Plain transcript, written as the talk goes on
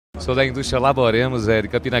Sou da Indústria Laboremus, de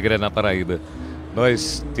Campina Grande, na Paraíba.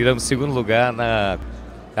 Nós tiramos segundo lugar na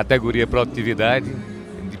categoria produtividade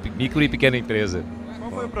de micro e pequena empresa.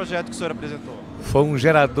 Qual foi o projeto que o senhor apresentou? Foi um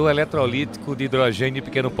gerador eletrolítico de hidrogênio de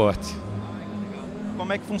pequeno porte.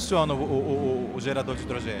 Como é que funciona o gerador de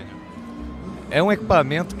hidrogênio? É um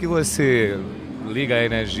equipamento que você liga a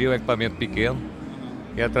energia, um equipamento pequeno,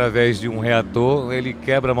 e através de um reator ele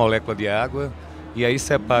quebra a molécula de água e aí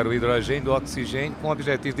separa o hidrogênio do oxigênio com o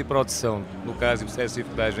objetivo de produção, no caso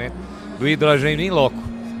específico da gente, do hidrogênio em loco,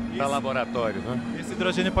 para laboratório, né? Esse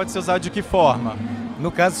hidrogênio pode ser usado de que forma?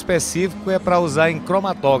 No caso específico é para usar em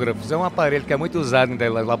cromatógrafos, é um aparelho que é muito usado em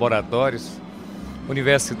laboratórios,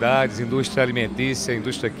 universidades, indústria alimentícia,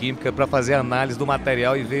 indústria química, para fazer análise do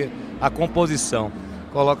material e ver a composição.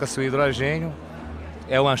 Coloca-se o hidrogênio,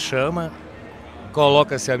 é uma chama,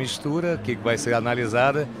 coloca-se a mistura que vai ser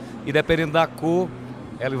analisada e dependendo da cor,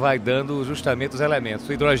 ela vai dando justamente os elementos.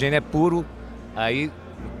 O hidrogênio é puro, aí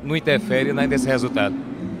não interfere nesse resultado.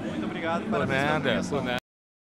 Muito obrigado. Por nada.